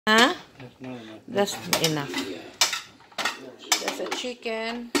Huh? That's enough. There's a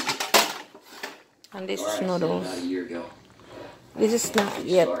chicken. And this is noodles. This is not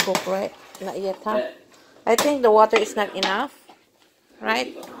yet cooked, right? Not yet, huh? I think the water is not enough,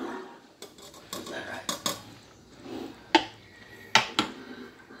 right?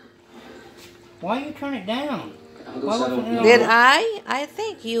 Why you turn it down? Did I? I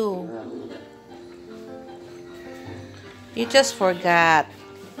think you. You just forgot.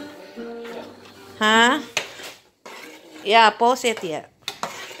 Huh? Yeah, pause it yet.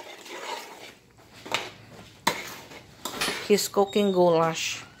 He's cooking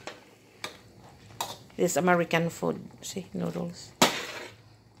golash. This American food. See, noodles.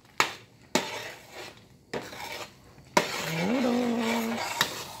 Noodles.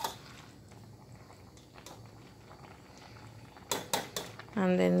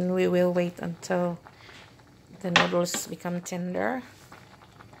 And then we will wait until the noodles become tender.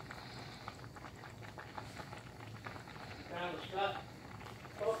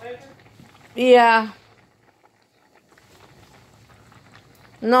 Yeah.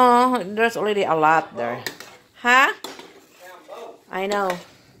 No, there's already a lot there. Huh? I know.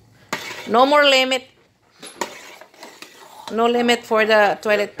 No more limit. No limit for the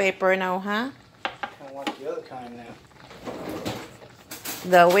toilet paper now, huh? I want the other kind now.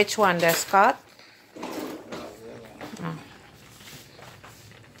 The which one? The Scott? Oh.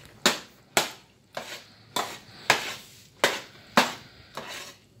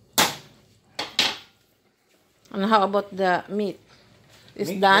 And how about the meat?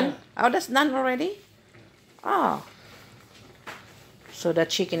 It's done? Oh, that's done already? Oh. So the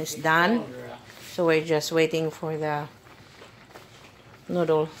chicken is done. So we're just waiting for the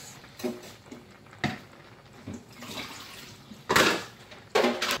noodles.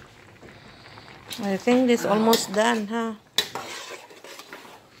 I think this almost done, huh?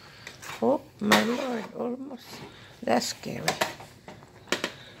 Oh, my Lord, almost. That's scary.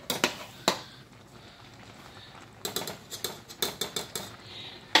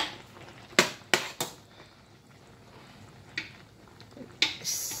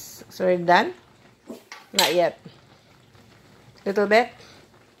 So we're done? Not yet. Little bit?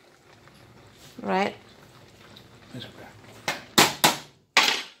 Right?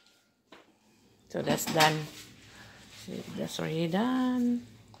 So that's done. See, that's already done.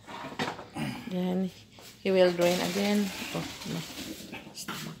 Then he will drain again. Oh no,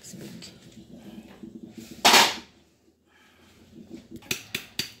 stomach's big.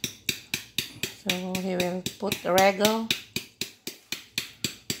 So he will put the rego.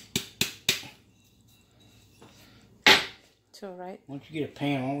 So right. Once you get a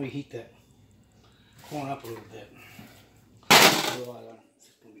pan, why don't we heat that corn up a little bit? Otherwise, it's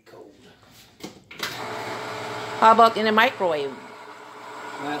gonna be cold. How about in the microwave?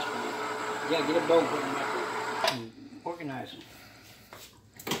 That's fine. Yeah, get a bowl, put it in the microwave, and organize them.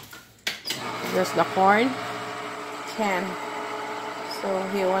 Just the corn can. So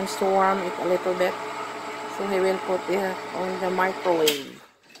he wants to warm it a little bit. So he will put it on the microwave.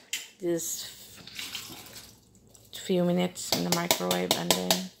 Just few minutes in the microwave, and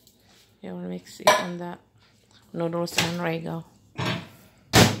then he will mix it on the noodles and rego.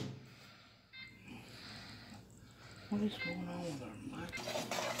 What is going on with our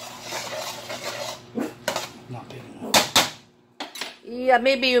microwave? Not big enough. Yeah,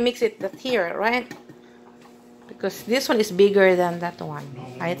 maybe you mix it here, right? Because this one is bigger than that one, No,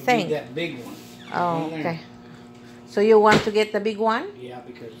 I think. That big one. Oh, okay. So you want to get the big one? Yeah,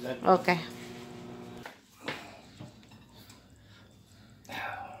 because that. Okay.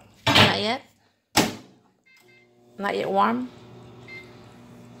 Not yet? Not yet warm?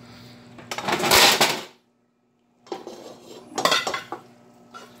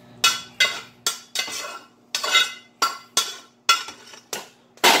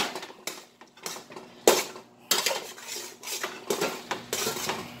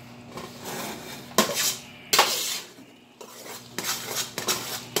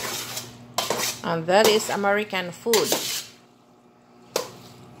 And that is American food.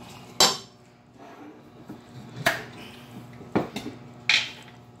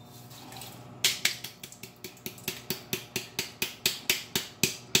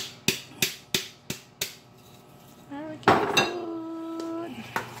 American food.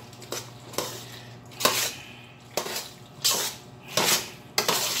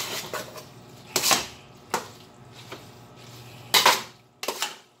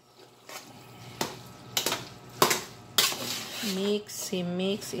 He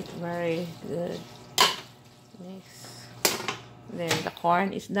mix it very good. Mix. Then the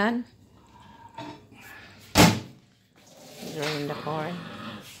corn is done. Drain the corn.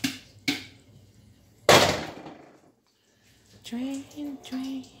 Drain,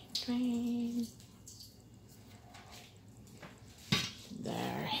 drain, drain.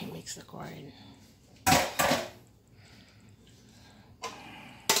 There, he makes the corn.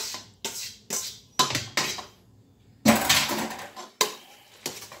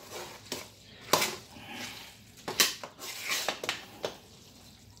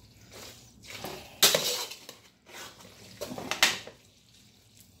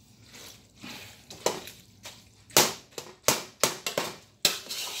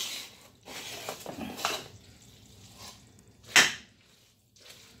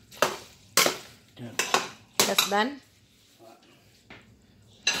 That's done?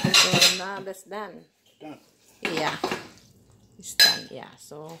 So now that's done. Done. Yeah. It's done, yeah.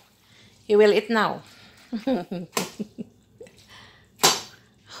 So he will eat now.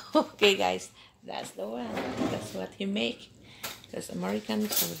 Okay guys, that's the one. That's what he make. That's American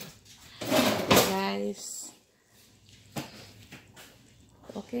food. Guys.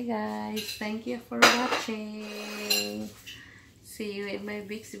 Okay guys, thank you for watching. See you in my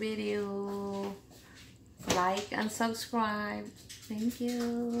next video. Like and subscribe. Thank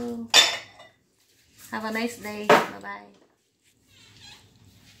you. Have a nice day. Bye bye.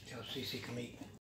 Tell Cece come eat.